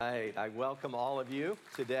Great. I welcome all of you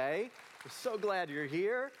today. We're so glad you're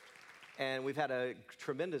here. And we've had a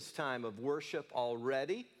tremendous time of worship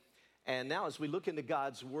already. And now as we look into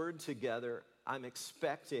God's Word together, I'm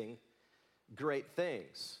expecting great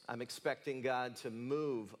things. I'm expecting God to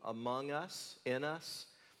move among us, in us,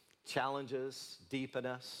 challenge us, deepen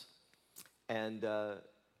us, and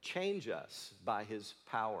change us by His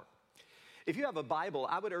power. If you have a Bible,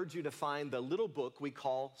 I would urge you to find the little book we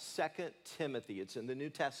call 2 Timothy. It's in the New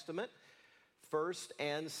Testament, 1st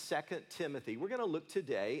and 2nd Timothy. We're going to look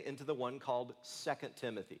today into the one called 2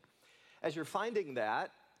 Timothy. As you're finding that,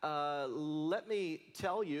 let me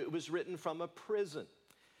tell you, it was written from a prison.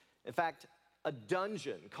 In fact, a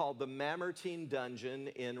dungeon called the Mamertine Dungeon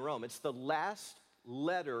in Rome. It's the last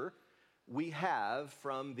letter we have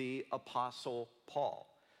from the Apostle Paul,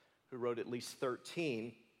 who wrote at least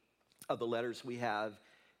 13 of the letters we have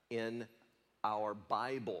in our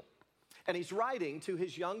Bible. And he's writing to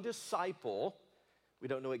his young disciple. We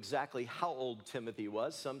don't know exactly how old Timothy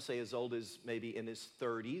was. Some say as old as maybe in his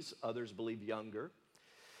 30s. Others believe younger.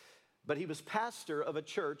 But he was pastor of a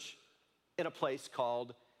church in a place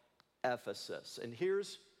called Ephesus. And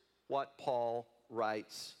here's what Paul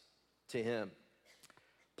writes to him.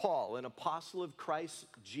 Paul, an apostle of Christ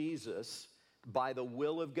Jesus, by the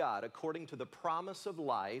will of God, according to the promise of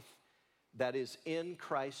life that is in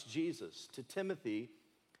Christ Jesus, to Timothy,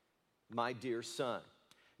 my dear son.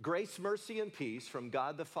 Grace, mercy, and peace from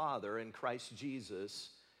God the Father and Christ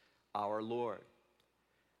Jesus, our Lord.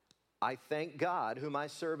 I thank God, whom I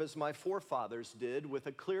serve as my forefathers did, with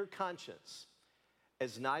a clear conscience.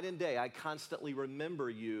 As night and day, I constantly remember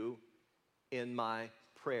you in my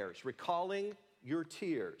prayers. Recalling your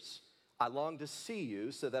tears, I long to see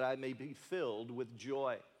you so that I may be filled with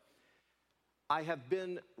joy. I have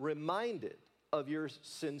been reminded of your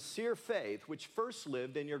sincere faith, which first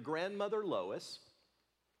lived in your grandmother Lois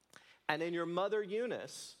and in your mother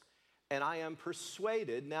Eunice, and I am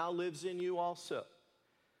persuaded now lives in you also.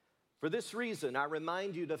 For this reason, I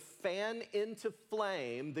remind you to fan into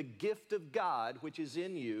flame the gift of God which is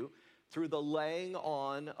in you through the laying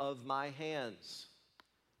on of my hands.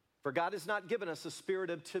 For God has not given us a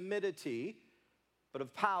spirit of timidity, but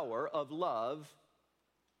of power, of love,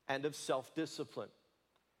 and of self-discipline.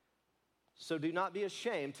 So do not be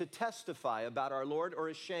ashamed to testify about our Lord or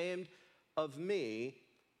ashamed of me,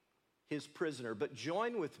 his prisoner, but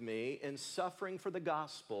join with me in suffering for the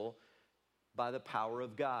gospel by the power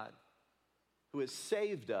of God, who has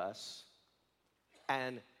saved us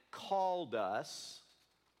and called us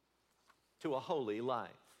to a holy life.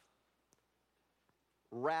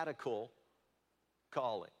 Radical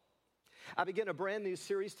calling. I begin a brand new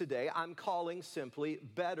series today I'm calling simply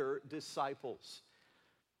Better Disciples.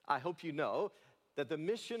 I hope you know that the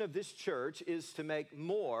mission of this church is to make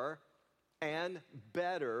more and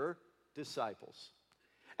better disciples.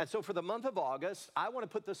 And so for the month of August, I want to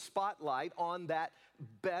put the spotlight on that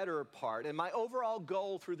better part. And my overall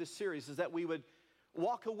goal through this series is that we would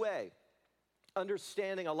walk away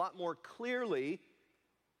understanding a lot more clearly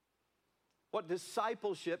what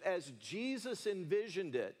discipleship, as Jesus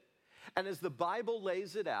envisioned it, and as the Bible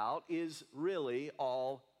lays it out, is really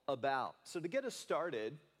all about. So to get us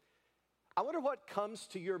started, I wonder what comes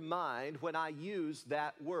to your mind when I use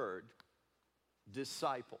that word,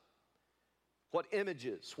 disciple. What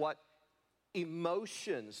images, what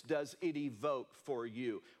emotions does it evoke for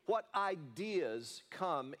you? What ideas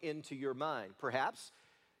come into your mind? Perhaps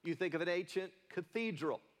you think of an ancient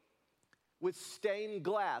cathedral with stained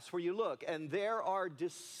glass where you look and there are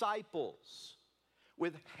disciples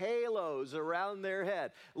with halos around their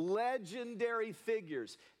head, legendary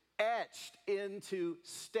figures etched into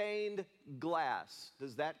stained glass.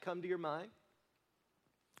 Does that come to your mind?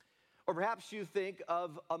 Or perhaps you think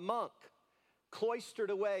of a monk cloistered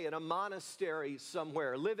away in a monastery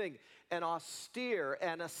somewhere, living an austere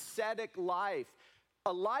and ascetic life,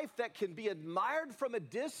 a life that can be admired from a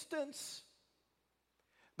distance,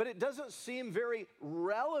 but it doesn't seem very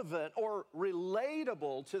relevant or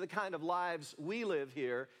relatable to the kind of lives we live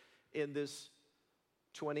here in this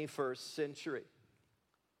 21st century.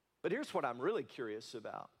 But here's what I'm really curious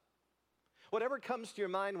about. Whatever comes to your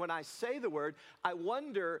mind when I say the word, I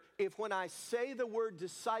wonder if when I say the word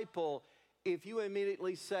disciple, if you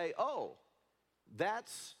immediately say, oh,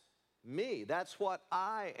 that's me. That's what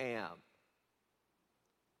I am.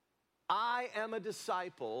 I am a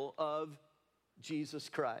disciple of Jesus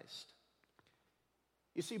Christ.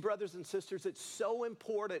 You see, brothers and sisters, it's so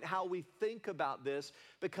important how we think about this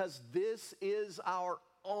because this is our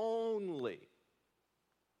only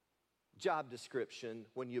job description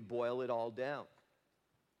when you boil it all down.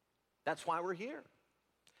 That's why we're here.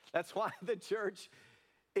 That's why the church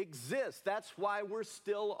exists. That's why we're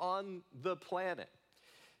still on the planet.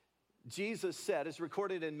 Jesus said, as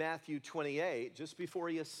recorded in Matthew 28, just before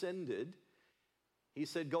he ascended, he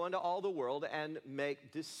said, go into all the world and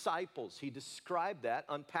make disciples. He described that,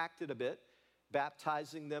 unpacked it a bit,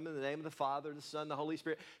 baptizing them in the name of the Father, the Son, the Holy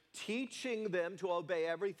Spirit, teaching them to obey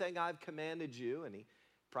everything I've commanded you. And he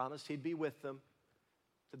promised he'd be with them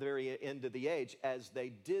to the very end of the age as they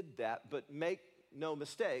did that. But make no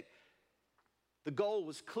mistake, the goal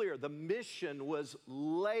was clear. The mission was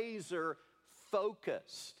laser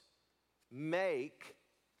focused. Make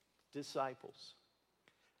disciples.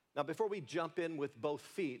 Now, before we jump in with both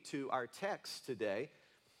feet to our text today,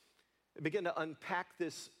 begin to unpack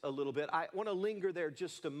this a little bit, I want to linger there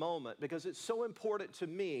just a moment because it's so important to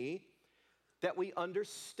me that we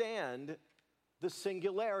understand the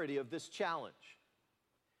singularity of this challenge.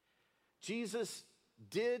 Jesus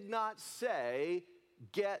did not say,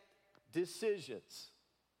 get decisions.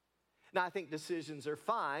 Now, I think decisions are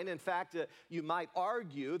fine. In fact, you might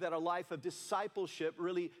argue that a life of discipleship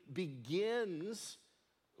really begins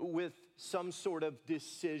with some sort of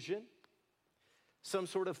decision, some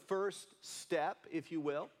sort of first step, if you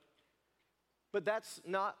will. But that's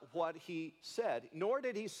not what he said. Nor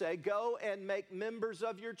did he say, go and make members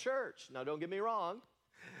of your church. Now, don't get me wrong.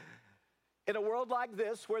 In a world like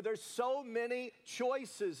this, where there's so many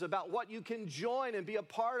choices about what you can join and be a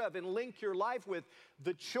part of and link your life with,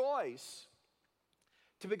 the choice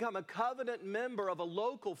to become a covenant member of a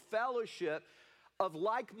local fellowship of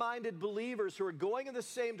like-minded believers who are going in the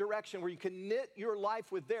same direction, where you can knit your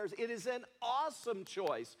life with theirs, it is an awesome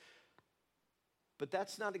choice. But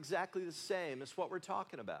that's not exactly the same as what we're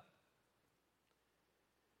talking about.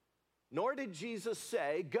 Nor did Jesus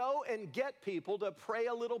say, go and get people to pray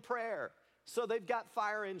a little prayer so they've got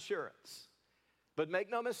fire insurance. But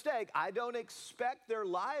make no mistake, I don't expect their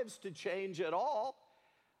lives to change at all.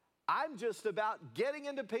 I'm just about getting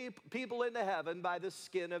into people into heaven by the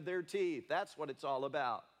skin of their teeth. That's what it's all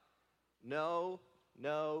about. No,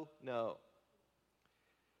 no, no.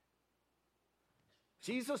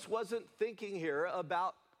 Jesus wasn't thinking here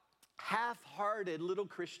about half-hearted little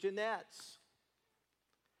Christianettes,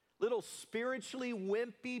 little spiritually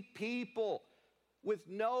wimpy people with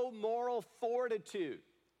no moral fortitude.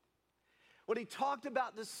 When he talked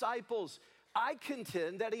about disciples, I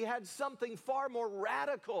contend that he had something far more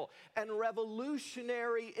radical and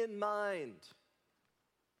revolutionary in mind.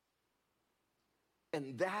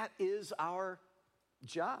 And that is our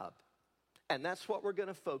job. And that's what we're going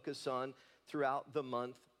to focus on throughout the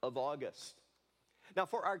month of August. Now,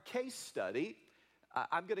 for our case study,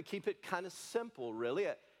 I'm going to keep it kind of simple, really.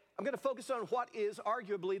 I'm going to focus on what is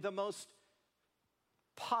arguably the most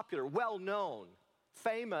popular, well-known,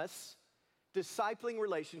 famous discipling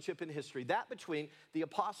relationship in history, that between the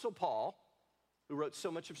Apostle Paul, who wrote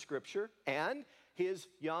so much of Scripture, and his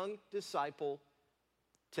young disciple,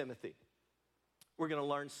 Timothy. We're going to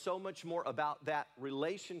learn so much more about that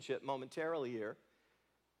relationship momentarily here,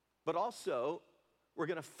 but also we're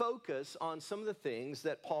going to focus on some of the things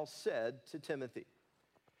that Paul said to Timothy.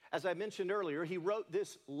 As I mentioned earlier, he wrote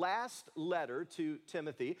this last letter to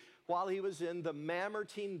Timothy while he was in the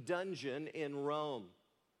Mamertine dungeon in Rome.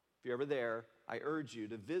 If you're ever there, I urge you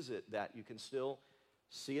to visit that. You can still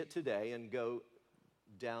see it today and go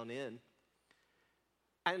down in.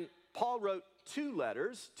 And Paul wrote two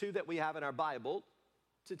letters, two that we have in our Bible,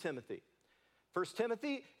 to Timothy. First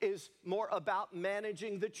Timothy is more about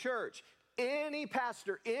managing the church. Any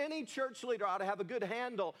pastor, any church leader ought to have a good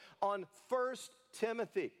handle on First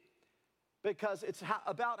Timothy, because it's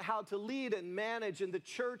about how to lead and manage in the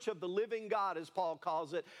church of the living God, as Paul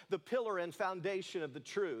calls it, the pillar and foundation of the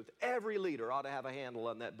truth. Every leader ought to have a handle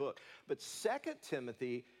on that book. But 2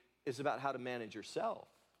 Timothy is about how to manage yourself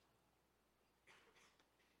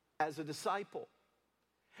as a disciple.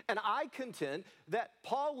 And I contend that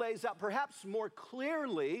Paul lays out perhaps more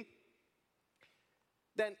clearly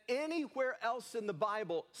than anywhere else in the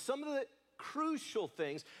Bible some of the crucial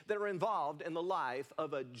things that are involved in the life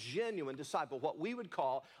of a genuine disciple, what we would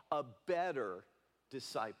call a better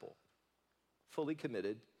disciple, fully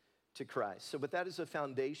committed to Christ. So with that as a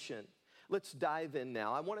foundation, let's dive in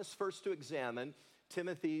now. I want us first to examine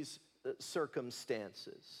Timothy's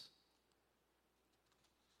circumstances.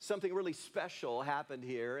 Something really special happened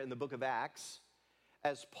here in the book of Acts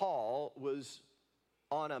as Paul was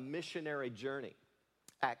on a missionary journey.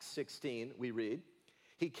 Acts 16, we read,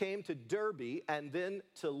 he came to Derbe and then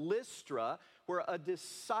to Lystra, where a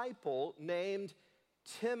disciple named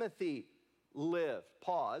Timothy lived.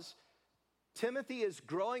 Pause. Timothy is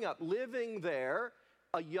growing up, living there.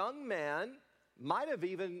 A young man, might have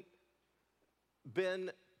even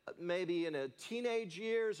been maybe in a teenage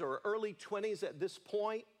years or early 20s at this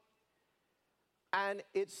point. And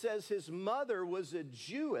it says his mother was a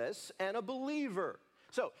Jewess and a believer.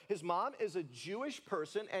 So his mom is a Jewish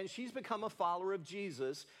person, and she's become a follower of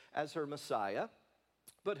Jesus as her Messiah,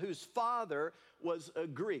 but whose father was a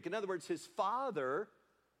Greek. In other words, his father,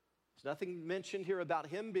 there's nothing mentioned here about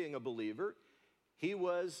him being a believer. He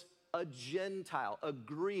was a Gentile, a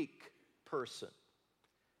Greek person,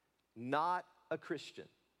 not a Christian.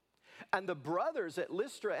 And the brothers at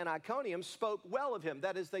Lystra and Iconium spoke well of him.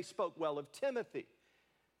 That is, they spoke well of Timothy.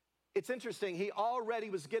 It's interesting, he already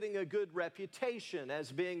was getting a good reputation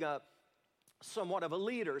as being somewhat of a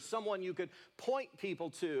leader, someone you could point people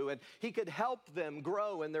to, and he could help them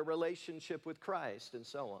grow in their relationship with Christ and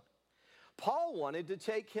so on. Paul wanted to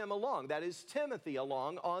take him along, that is Timothy,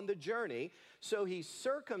 along on the journey, so he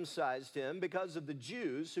circumcised him because of the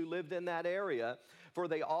Jews who lived in that area, for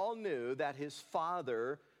they all knew that his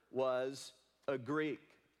father was a Greek.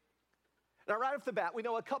 Now, right off the bat, we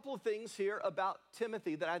know a couple of things here about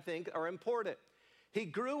Timothy that I think are important. He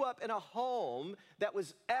grew up in a home that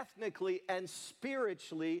was ethnically and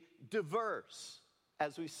spiritually diverse,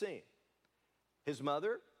 as we've seen. His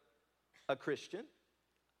mother, a Christian,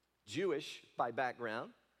 Jewish by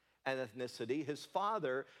background and ethnicity. His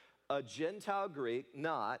father, a Gentile Greek,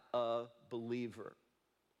 not a believer.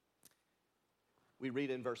 We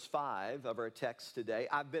read in verse 5 of our text today,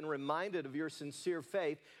 I've been reminded of your sincere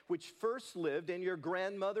faith, which first lived in your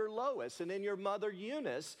grandmother Lois and in your mother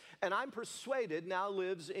Eunice, and I'm persuaded now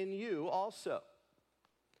lives in you also.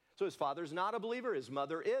 So his father's not a believer, his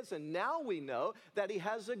mother is, and now we know that he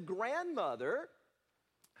has a grandmother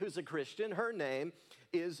who's a Christian. Her name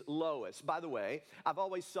is Lois. By the way, I've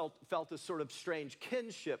always felt a sort of strange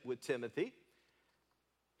kinship with Timothy.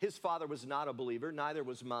 His father was not a believer, neither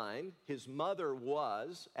was mine. His mother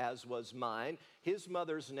was, as was mine. His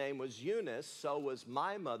mother's name was Eunice, so was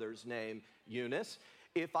my mother's name Eunice.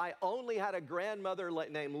 If I only had a grandmother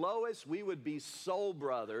named Lois, we would be soul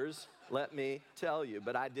brothers, let me tell you,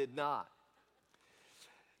 but I did not.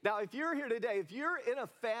 Now, if you're here today, if you're in a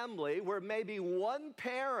family where maybe one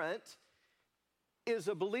parent is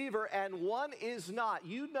a believer and one is not,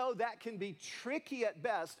 you know that can be tricky at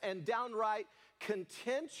best and downright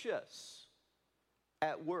contentious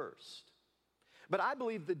at worst. But I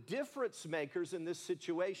believe the difference makers in this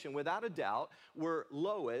situation, without a doubt, were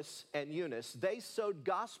Lois and Eunice. They sowed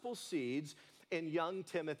gospel seeds in young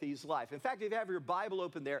Timothy's life. In fact, if you have your Bible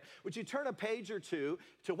open there, would you turn a page or two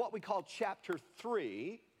to what we call chapter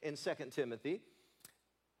 3 in 2 Timothy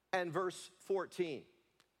and verse 14.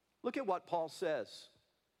 Look at what Paul says.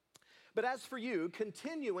 But as for you,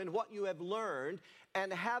 continue in what you have learned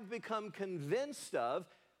and have become convinced of,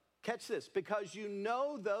 catch this, because you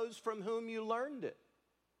know those from whom you learned it.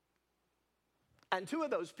 And two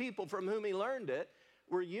of those people from whom he learned it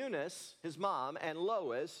were Eunice, his mom, and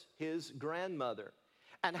Lois, his grandmother.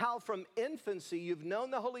 And how from infancy you've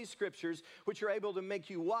known the Holy Scriptures, which are able to make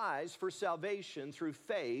you wise for salvation through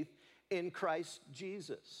faith in Christ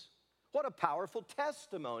Jesus. What a powerful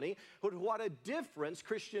testimony, what a difference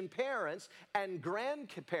Christian parents and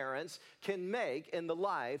grandparents can make in the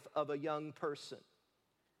life of a young person.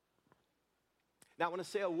 Now, I want to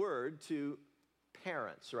say a word to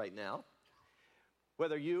parents right now.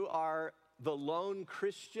 Whether you are the lone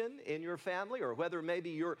Christian in your family or whether maybe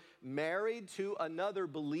you're married to another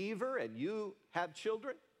believer and you have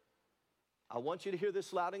children, I want you to hear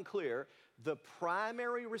this loud and clear. The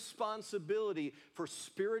primary responsibility for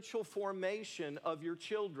spiritual formation of your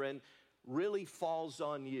children really falls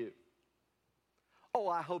on you. Oh,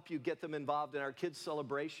 I hope you get them involved in our kids'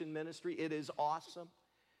 celebration ministry. It is awesome.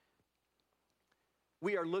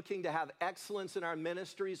 We are looking to have excellence in our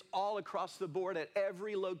ministries all across the board at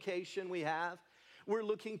every location we have. We're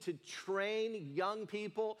looking to train young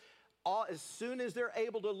people. As soon as they're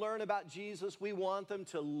able to learn about Jesus, we want them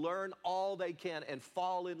to learn all they can and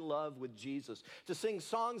fall in love with Jesus, to sing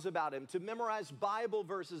songs about him, to memorize Bible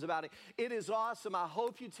verses about him. It is awesome. I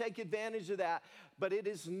hope you take advantage of that, but it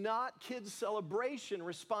is not kids' celebration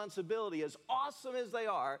responsibility, as awesome as they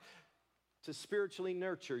are, to spiritually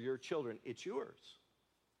nurture your children. It's yours.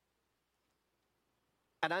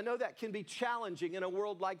 And I know that can be challenging in a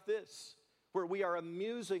world like this, where we are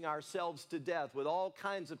amusing ourselves to death with all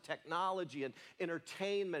kinds of technology and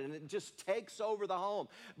entertainment, and it just takes over the home.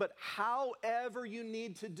 But however you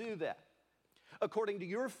need to do that, according to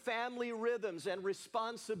your family rhythms and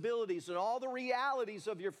responsibilities and all the realities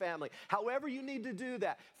of your family, however you need to do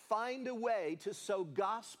that, find a way to sow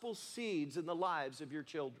gospel seeds in the lives of your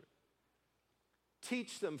children.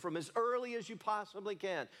 Teach them from as early as you possibly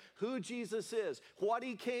can who Jesus is, what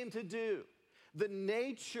he came to do. the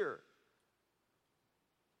nature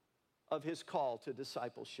of his call to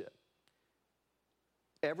discipleship.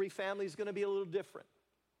 Every family is going to be a little different,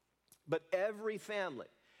 but every family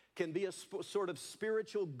can be a sort of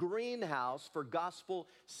spiritual greenhouse for gospel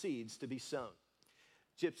seeds to be sown.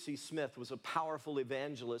 Gypsy Smith was a powerful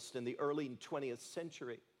evangelist in the early 20th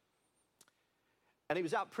century. And he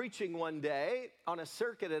was out preaching one day on a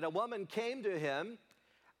circuit, and a woman came to him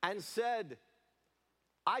and said,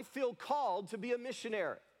 I feel called to be a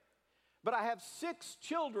missionary, but I have 6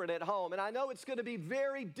 children at home, and I know it's going to be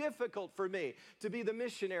very difficult for me to be the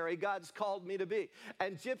missionary God's called me to be.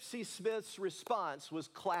 And Gypsy Smith's response was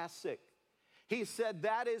classic. He said,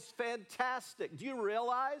 that is fantastic. Do you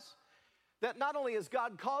realize that not only has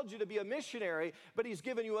God called you to be a missionary, but he's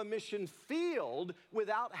given you a mission field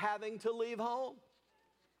without having to leave home?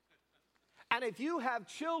 And if you have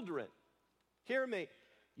children, hear me,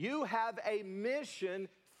 you have a mission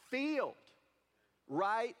field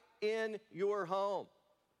right in your home.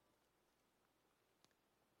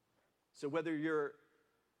 So whether you're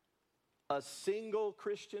a single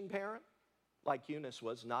Christian parent, like Eunice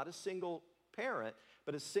was, not a single parent,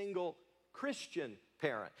 but a single Christian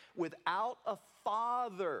parent, without a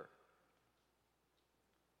father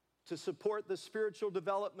to support the spiritual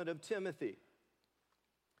development of Timothy,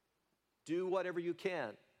 do whatever you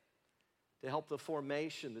can to help the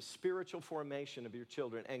formation, the spiritual formation of your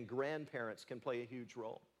children, and grandparents can play a huge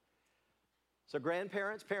role. So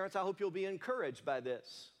grandparents, parents, I hope you'll be encouraged by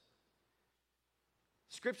this.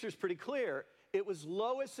 Scripture's pretty clear. It was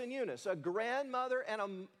Lois and Eunice, a grandmother and a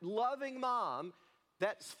loving mom,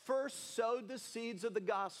 that first sowed the seeds of the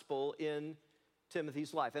gospel in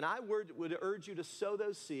Timothy's life. And I would urge you to sow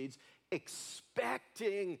those seeds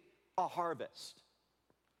expecting a harvest.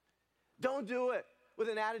 Don't do it with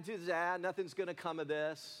an attitude that, nothing's going to come of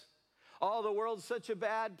this. Oh, the world's such a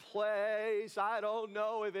bad place. I don't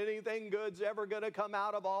know if anything good's ever going to come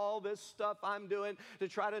out of all this stuff I'm doing to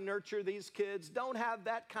try to nurture these kids. Don't have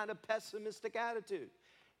that kind of pessimistic attitude.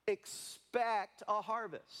 Expect a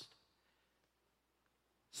harvest.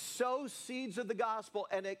 Sow seeds of the gospel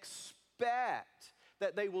and expect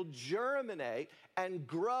that they will germinate and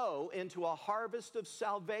grow into a harvest of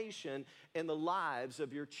salvation in the lives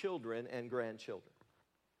of your children and grandchildren.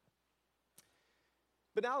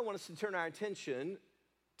 But now I want us to turn our attention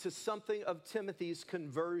to something of Timothy's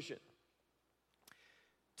conversion.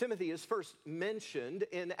 Timothy is first mentioned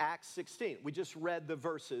in Acts 16. We just read the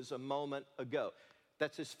verses a moment ago.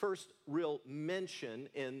 That's his first real mention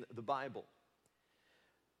in the Bible.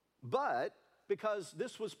 But because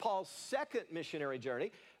this was Paul's second missionary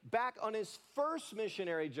journey, back on his first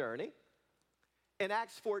missionary journey in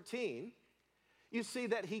Acts 14, you see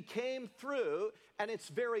that he came through, and it's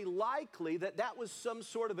very likely that that was some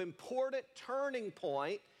sort of important turning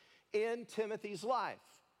point in Timothy's life.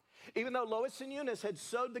 Even though Lois and Eunice had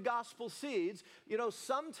sowed the gospel seeds, you know,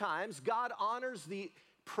 sometimes God honors the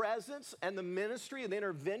presence and the ministry and the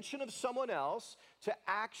intervention of someone else to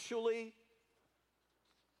actually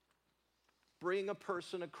bring a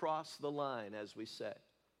person across the line, as we say,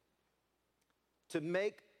 to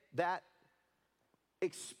make that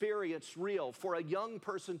experience real, for a young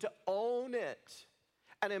person to own it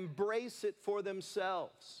and embrace it for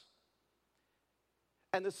themselves.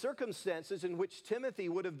 And the circumstances in which Timothy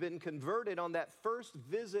would have been converted on that first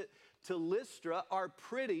visit to Lystra are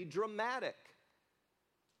pretty dramatic.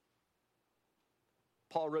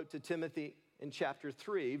 Paul wrote to Timothy in chapter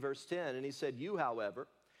 3, verse 10, and he said, "You, however,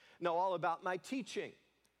 know all about my teaching,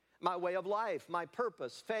 my way of life, my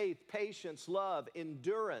purpose, faith, patience, love,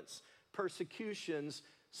 endurance, persecutions,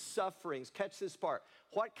 sufferings." Catch this part.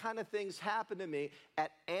 What kind of things happened to me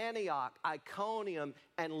at Antioch, Iconium,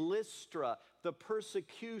 and Lystra? The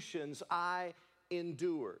persecutions I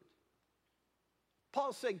endured.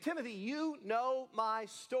 Paul's saying, Timothy, you know my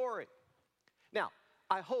story. Now,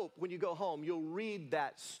 I hope when you go home, you'll read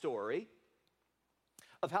that story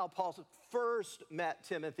of how Paul first met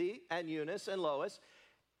Timothy and Eunice and Lois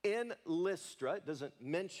in Lystra. It doesn't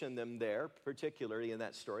mention them there particularly in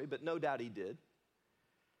that story, but no doubt he did.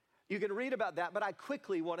 You can read about that, but I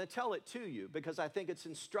quickly want to tell it to you because I think it's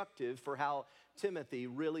instructive for how Timothy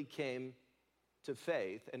really came to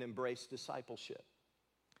faith and embraced discipleship.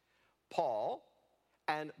 Paul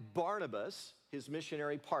and Barnabas, his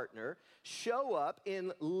missionary partner, show up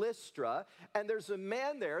in Lystra, and there's a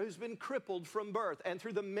man there who's been crippled from birth. And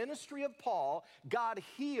through the ministry of Paul, God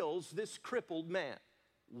heals this crippled man.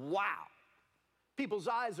 Wow. People's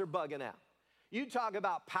eyes are bugging out. You talk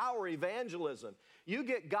about power evangelism. You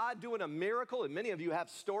get God doing a miracle, and many of you have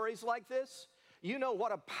stories like this. You know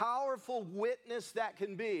what a powerful witness that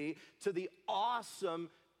can be to the awesome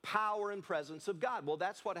power and presence of God. Well,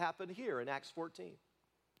 that's what happened here in Acts 14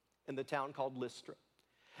 in the town called Lystra.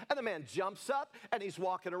 And the man jumps up and he's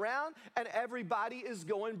walking around and everybody is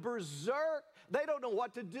going berserk. They don't know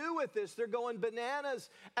what to do with this. They're going bananas.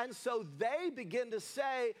 And so they begin to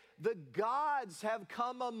say, the gods have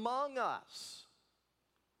come among us.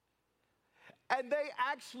 And they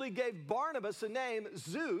actually gave Barnabas a name,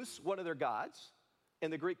 Zeus, one of their gods in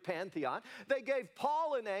the Greek pantheon. They gave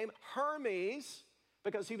Paul a name, Hermes,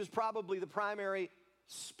 because he was probably the primary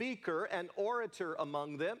speaker and orator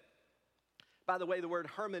among them. By the way, the word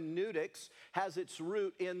hermeneutics has its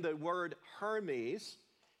root in the word Hermes,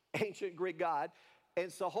 ancient Greek god.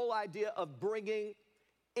 It's the whole idea of bringing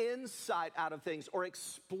insight out of things or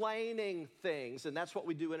explaining things. And that's what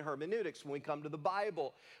we do in hermeneutics. When we come to the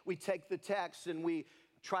Bible, we take the text and we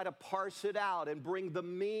try to parse it out and bring the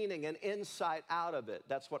meaning and insight out of it.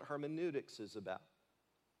 That's what hermeneutics is about.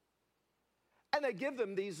 And they give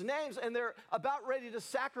them these names, and they're about ready to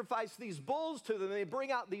sacrifice these bulls to them. They bring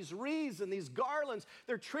out these wreaths and these garlands.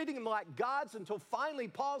 They're treating them like gods until finally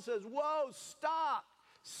Paul says, whoa, stop.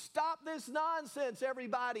 Stop this nonsense,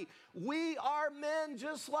 everybody. We are men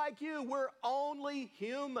just like you. We're only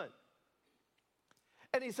human.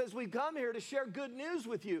 And he says, we've come here to share good news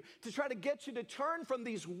with you, to try to get you to turn from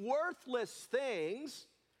these worthless things,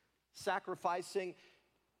 sacrificing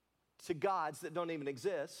to gods that don't even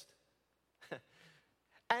exist,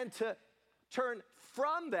 and to turn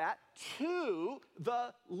from that to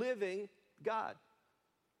the living God.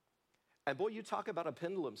 And boy, you talk about a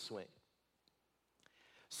pendulum swing.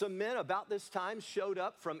 Some men about this time showed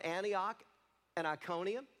up from Antioch and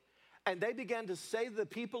Iconium, and they began to say to the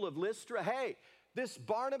people of Lystra, hey, this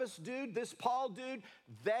Barnabas dude, this Paul dude,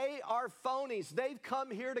 they are phonies. They've come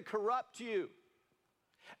here to corrupt you.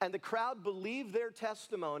 And the crowd believed their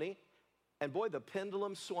testimony, and boy, the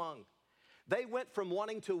pendulum swung. They went from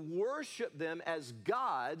wanting to worship them as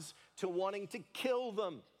gods to wanting to kill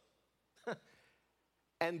them.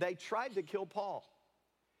 And they tried to kill Paul.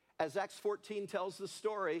 As Acts 14 tells the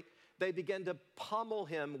story, they began to pummel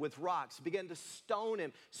him with rocks, began to stone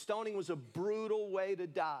him. Stoning was a brutal way to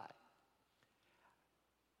die.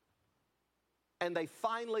 And they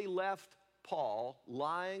finally left Paul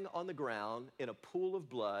lying on the ground in a pool of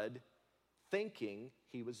blood, thinking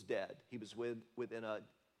he was dead. He was within an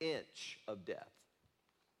inch of death.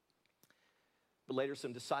 But later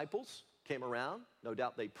some disciples came around. No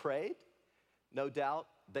doubt they prayed. No doubt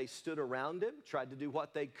they stood around him, tried to do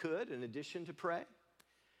what they could in addition to pray.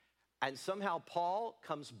 And somehow Paul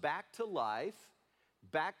comes back to life,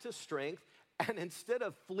 back to strength, and instead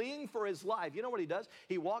of fleeing for his life, you know what he does?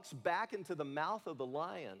 He walks back into the mouth of the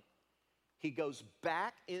lion. He goes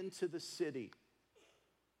back into the city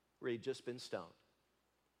where he'd just been stoned.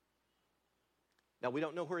 Now, we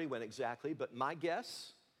don't know where he went exactly, but my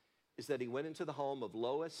guess is that he went into the home of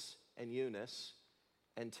Lois and Eunice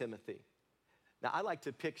and Timothy. Now, I like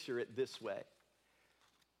to picture it this way.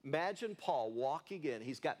 Imagine Paul walking in.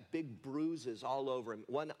 He's got big bruises all over him.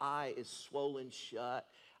 One eye is swollen shut.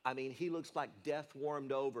 I mean, he looks like death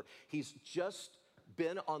warmed over. He's just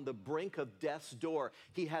been on the brink of death's door.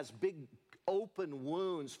 He has big open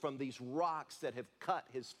wounds from these rocks that have cut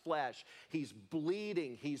his flesh. He's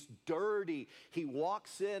bleeding. He's dirty. He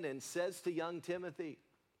walks in and says to young Timothy,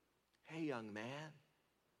 hey, young man,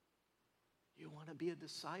 you want to be a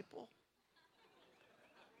disciple?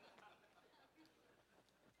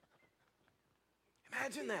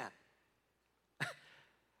 Imagine that.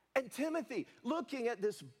 And Timothy, looking at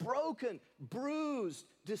this broken, bruised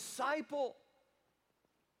disciple,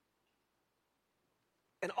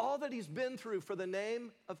 and all that he's been through for the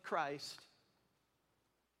name of Christ,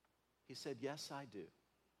 he said, yes, I do.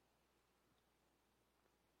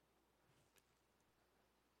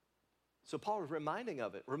 So Paul was reminding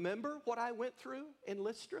of it. Remember what I went through in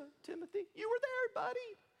Lystra, Timothy? You were there, buddy.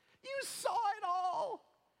 You saw it all.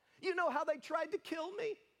 You know how they tried to kill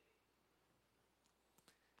me.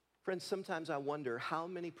 Friends, sometimes I wonder how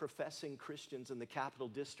many professing Christians in the Capital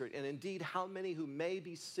District, and indeed how many who may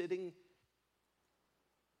be sitting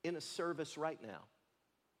in a service right now,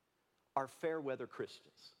 are fair weather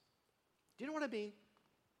Christians. Do you know what I mean?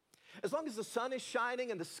 As long as the sun is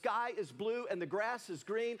shining and the sky is blue and the grass is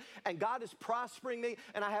green and God is prospering me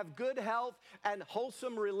and I have good health and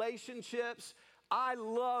wholesome relationships, I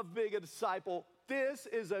love being a disciple. This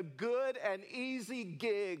is a good and easy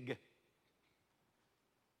gig.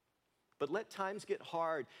 But let times get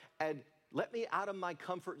hard and let me out of my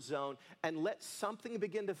comfort zone and let something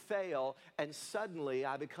begin to fail, and suddenly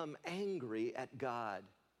I become angry at God.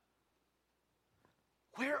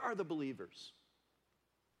 Where are the believers?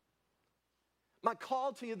 My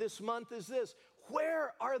call to you this month is this.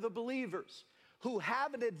 Where are the believers who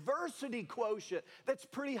have an adversity quotient that's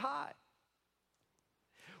pretty high?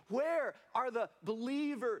 Where are the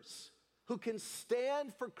believers who can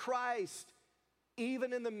stand for Christ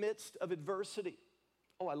even in the midst of adversity?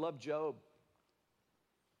 Oh, I love Job.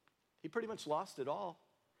 He pretty much lost it all.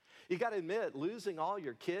 You got to admit, losing all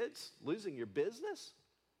your kids, losing your business,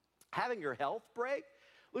 having your health break,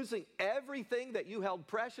 losing everything that you held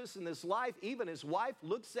precious in this life. Even his wife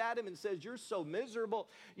looks at him and says, "You're so miserable,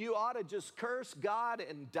 you ought to just curse God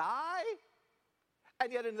and die."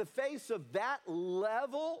 And yet in the face of that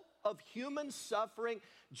level of human suffering,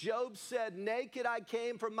 Job said, "Naked I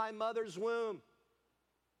came from my mother's womb,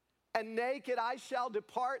 and naked I shall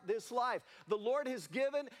depart this life. The Lord has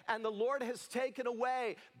given and the Lord has taken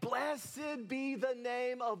away. Blessed be the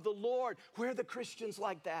name of the Lord." Where are the Christians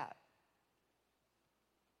like that?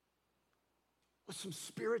 With some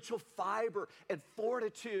spiritual fiber and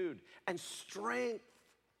fortitude and strength.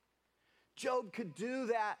 Job could do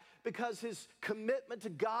that because his commitment to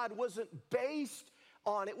God wasn't based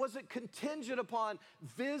on, it wasn't contingent upon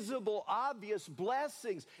visible, obvious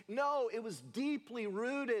blessings. No, it was deeply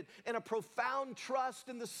rooted in a profound trust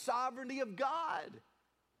in the sovereignty of God.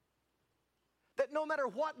 That no matter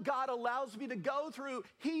what God allows me to go through,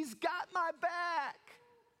 He's got my back.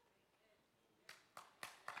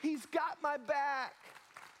 He's got my back.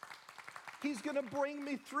 He's going to bring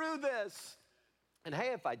me through this. And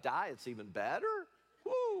hey, if I die, it's even better.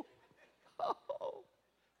 Woo. Oh,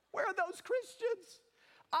 where are those Christians?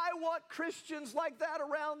 I want Christians like that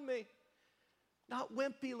around me. Not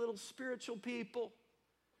wimpy little spiritual people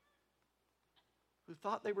who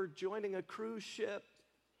thought they were joining a cruise ship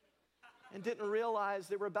and didn't realize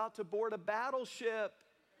they were about to board a battleship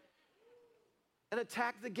and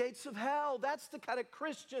attack the gates of hell. That's the kind of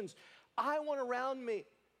Christians I want around me.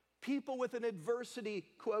 People with an adversity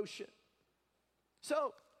quotient.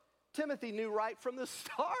 So, Timothy knew right from the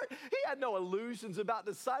start. He had no illusions about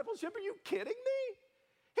discipleship. Are you kidding me?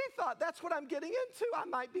 He thought, that's what I'm getting into. I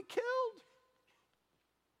might be killed.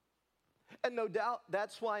 And no doubt,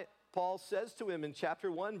 that's why Paul says to him in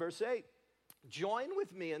chapter 1, verse 8, "Join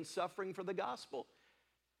with me in suffering for the gospel."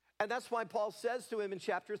 And that's why Paul says to him in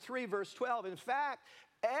chapter 3, verse 12, in fact,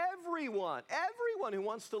 everyone who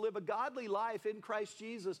wants to live a godly life in Christ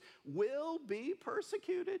Jesus will be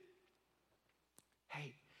persecuted.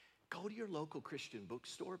 Hey, go to your local Christian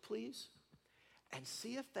bookstore, please, and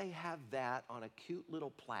see if they have that on a cute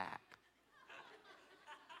little plaque.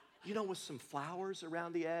 You know, with some flowers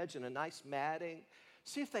around the edge and a nice matting.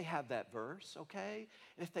 See if they have that verse, okay?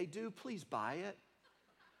 And if they do, please buy it.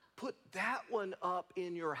 Put that one up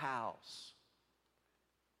in your house.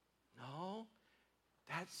 No,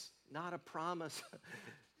 that's not a promise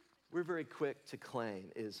we're very quick to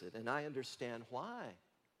claim, is it? And I understand why.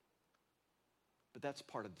 But that's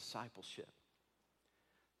part of discipleship.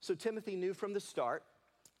 So Timothy knew from the start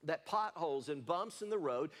that potholes and bumps in the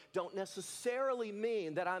road don't necessarily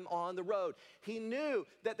mean that I'm on the road. He knew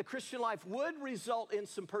that the Christian life would result in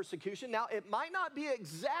some persecution. Now, it might not be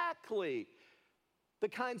exactly the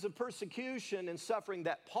kinds of persecution and suffering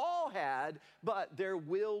that Paul had, but there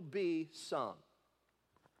will be some.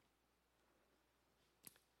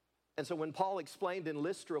 And so when Paul explained in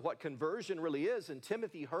Lystra what conversion really is, and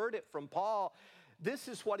Timothy heard it from Paul, this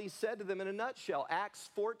is what he said to them in a nutshell. Acts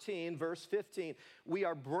 14, verse 15. "We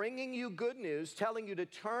are bringing you good news, telling you to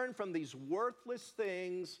turn from these worthless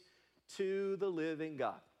things to the living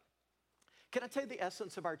God." Can I tell you the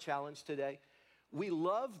essence of our challenge today? We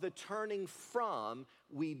love the turning from.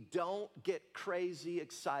 We don't get crazy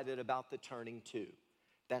excited about the turning to.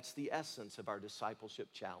 That's the essence of our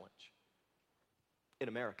discipleship challenge. In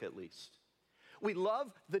America, at least. We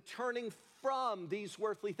love the turning from these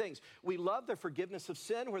worldly things. We love the forgiveness of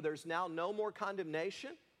sin where there's now no more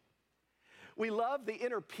condemnation. We love the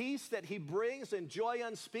inner peace that He brings and joy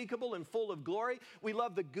unspeakable and full of glory. We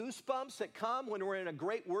love the goosebumps that come when we're in a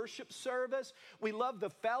great worship service. We love the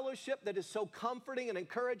fellowship that is so comforting and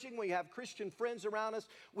encouraging when we have Christian friends around us.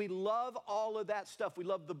 We love all of that stuff. We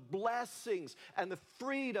love the blessings and the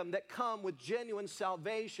freedom that come with genuine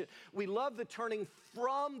salvation. We love the turning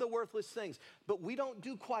from the worthless things, but we don't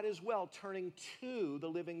do quite as well turning to the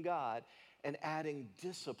living God and adding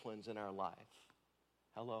disciplines in our life.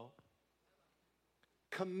 Hello?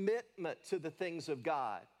 Commitment to the things of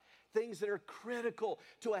God, things that are critical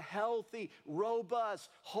to a healthy, robust,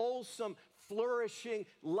 wholesome, flourishing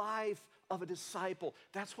life of a disciple.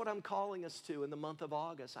 That's what I'm calling us to in the month of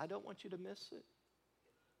August. I don't want you to miss it.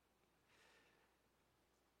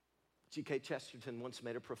 G.K. Chesterton once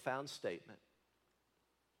made a profound statement.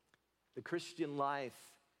 The Christian life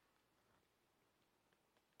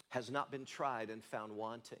has not been tried and found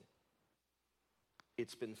wanting.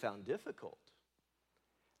 It's been found difficult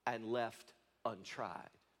and left untried.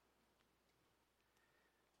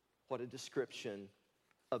 What a description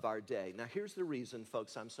of our day. Now, here's the reason,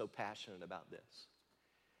 folks, I'm so passionate about this.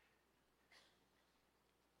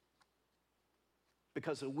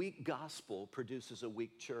 Because a weak gospel produces a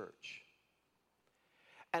weak church.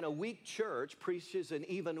 And a weak church preaches an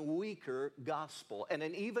even weaker gospel. And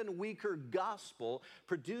an even weaker gospel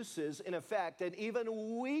produces, in effect, an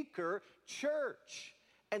even weaker church.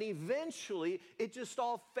 And eventually, it just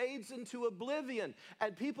all fades into oblivion.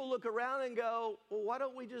 And people look around and go, well, why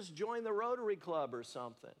don't we just join the Rotary Club or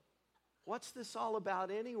something? What's this all about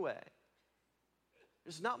anyway?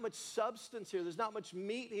 There's not much substance here. There's not much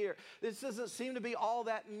meat here. This doesn't seem to be all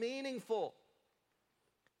that meaningful.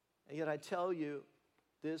 And yet I tell you,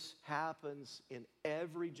 this happens in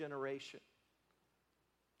every generation.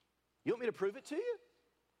 You want me to prove it to you?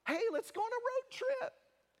 Hey, let's go on a road trip.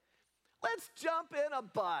 Let's jump in a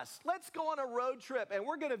bus. Let's go on a road trip, and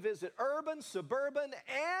we're going to visit urban, suburban,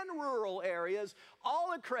 and rural areas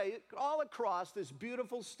all across this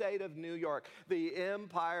beautiful state of New York, the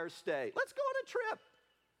Empire State. Let's go on a trip.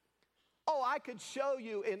 Oh, I could show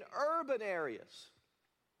you in urban areas,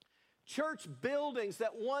 church buildings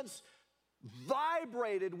that once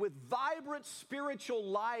vibrated with vibrant spiritual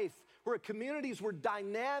life, where communities were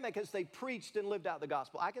dynamic as they preached and lived out the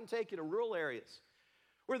gospel. I can take you to rural areas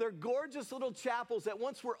where there are gorgeous little chapels that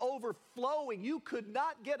once were overflowing. You could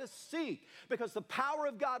not get a seat because the power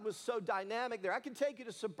of God was so dynamic there. I can take you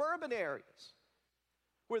to suburban areas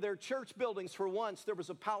where there are church buildings for once there was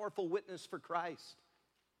a powerful witness for Christ.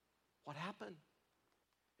 What happened?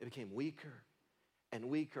 It became weaker and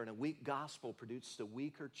weaker, and a weak gospel produced a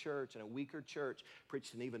weaker church, and a weaker church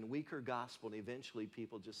preached an even weaker gospel, and eventually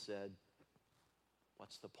people just said,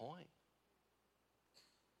 what's the point?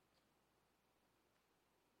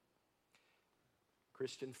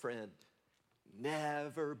 Christian friend,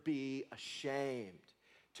 never be ashamed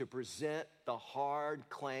to present the hard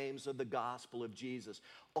claims of the gospel of Jesus.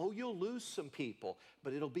 Oh, you'll lose some people,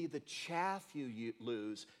 but it'll be the chaff you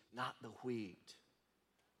lose, not the wheat.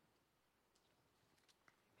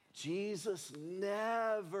 Jesus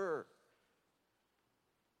never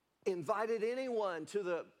invited anyone to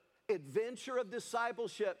the adventure of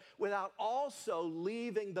discipleship without also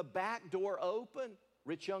leaving the back door open.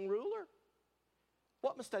 Rich young ruler,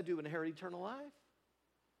 what must I do to inherit eternal life?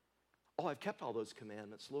 Oh, I've kept all those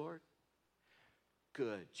commandments, Lord.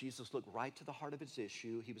 Good. Jesus looked right to the heart of his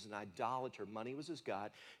issue. He was an idolater. Money was his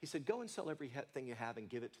God. He said, go and sell everything you have and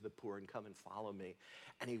give it to the poor and come and follow me.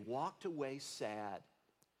 And he walked away sad.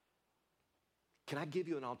 Can I give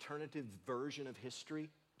you an alternative version of history?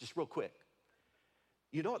 Just real quick.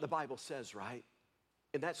 You know what the Bible says, right?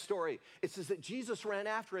 In that story, it says that Jesus ran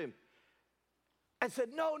after him and said,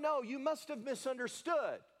 no, you must have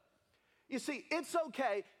misunderstood. You see, it's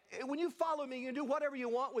okay. When you follow me, you can do whatever you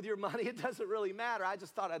want with your money. It doesn't really matter. I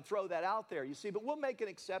just thought I'd throw that out there, you see. But we'll make an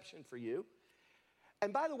exception for you.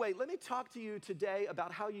 And by the way, let me talk to you today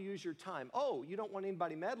about how you use your time. Oh, you don't want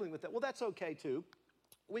anybody meddling with that? Well, that's okay, too.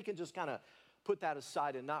 We can just kind of put that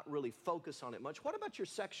aside and not really focus on it much. What about your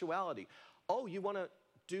sexuality? Oh, you want to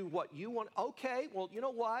do what you want? Okay, well, you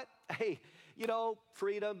know what? Hey, you know,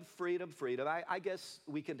 freedom. I guess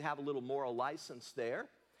we can have a little moral license there.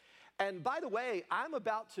 And by the way, I'm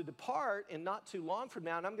about to depart and not too long from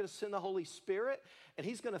now, and I'm going to send the Holy Spirit, and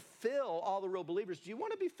he's going to fill all the real believers. Do you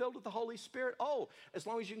want to be filled with the Holy Spirit? Oh, as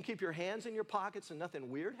long as you can keep your hands in your pockets and nothing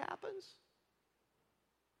weird happens?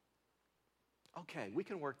 Okay, we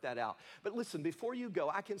can work that out. But listen, before you go,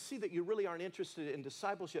 I can see that you really aren't interested in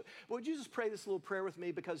discipleship. But would you just pray this little prayer with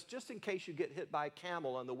me? Because just in case you get hit by a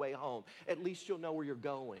camel on the way home, at least you'll know where you're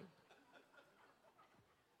going.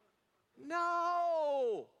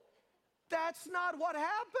 No, that's not what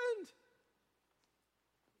happened.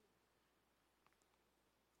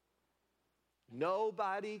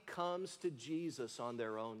 Nobody comes to Jesus on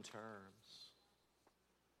their own terms.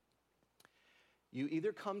 You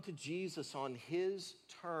either come to Jesus on his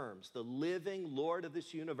terms, the living Lord of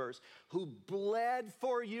this universe, who bled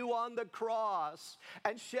for you on the cross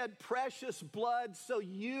and shed precious blood so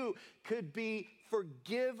you could be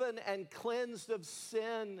forgiven and cleansed of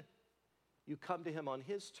sin. You come to him on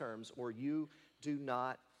his terms, or you do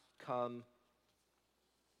not come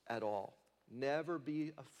at all. Never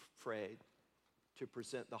be afraid to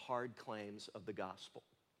present the hard claims of the gospel.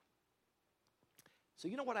 So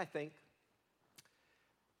you know what I think?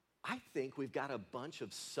 I think we've got a bunch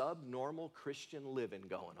of subnormal Christian living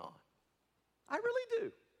going on. I really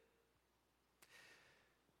do.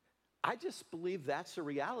 I just believe that's a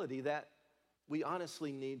reality that we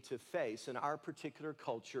honestly need to face in our particular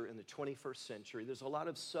culture in the 21st century. There's a lot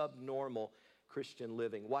of subnormal Christian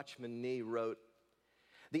living. Watchman Nee wrote,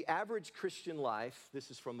 "The average Christian life," this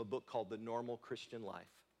is from a book called The Normal Christian Life,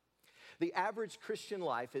 "the average Christian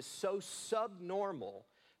life is so subnormal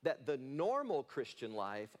that the normal Christian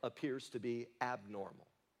life appears to be abnormal."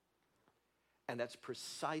 And that's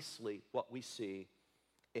precisely what we see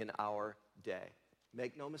in our day.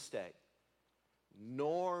 Make no mistake,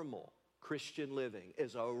 normal Christian living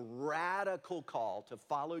is a radical call to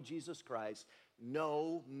follow Jesus Christ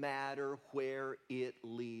no matter where it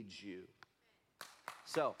leads you.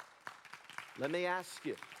 So, let me ask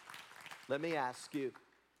you,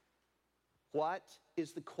 what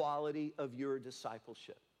is the quality of your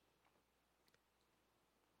discipleship?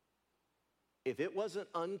 If it wasn't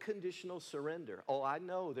unconditional surrender, oh, I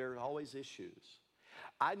know there are always issues.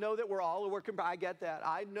 I know that we're all a work in progress. I get that.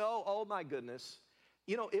 I know, oh my goodness.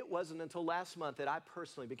 You know, it wasn't until last month that I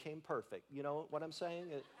personally became perfect. You know what I'm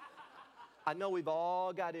saying? I know we've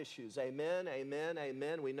all got issues. Amen, amen,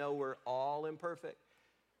 amen. We know we're all imperfect.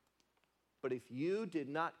 But if you did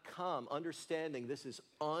not come understanding this is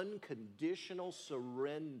unconditional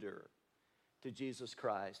surrender to Jesus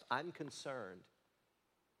Christ, I'm concerned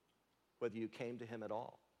whether you came to him at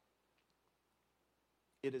all.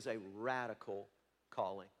 It is a radical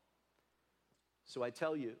calling. So I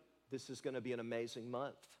tell you, this is going to be an amazing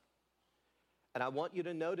month. And I want you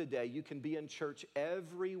to know today, you can be in church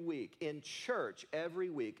every week,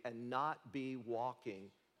 and not be walking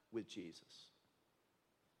with Jesus.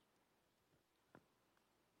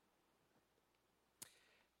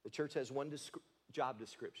 The church has one job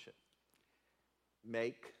description: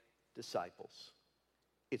 make disciples.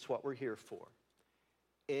 It's what we're here for.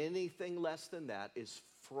 Anything less than that is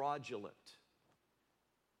fraudulent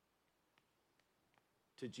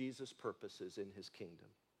to Jesus' purposes in his kingdom.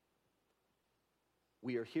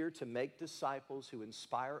 We are here to make disciples who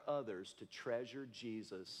inspire others to treasure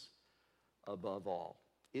Jesus above all.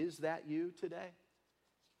 Is that you today?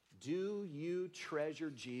 Do you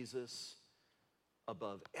treasure Jesus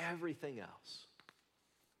above everything else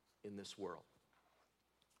in this world?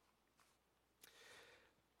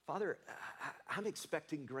 Father, I'm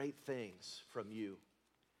expecting great things from you.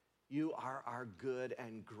 You are our good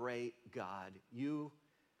and great God. You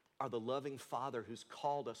are the loving Father who's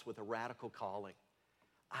called us with a radical calling.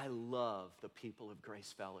 I love the people of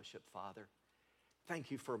Grace Fellowship, Father.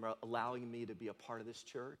 Thank you for allowing me to be a part of this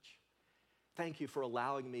church. Thank you for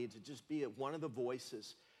allowing me to just be one of the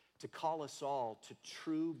voices to call us all to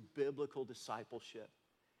true biblical discipleship.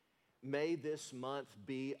 May this month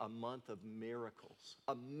be a month of miracles,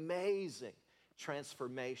 amazing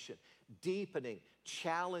transformation, deepening,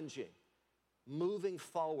 challenging, moving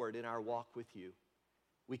forward in our walk with you.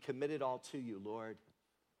 We commit it all to you, Lord.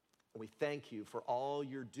 And we thank you for all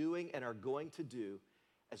you're doing and are going to do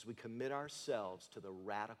as we commit ourselves to the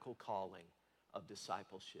radical calling of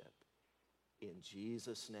discipleship. In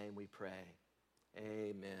Jesus' name we pray.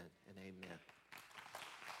 Amen and amen.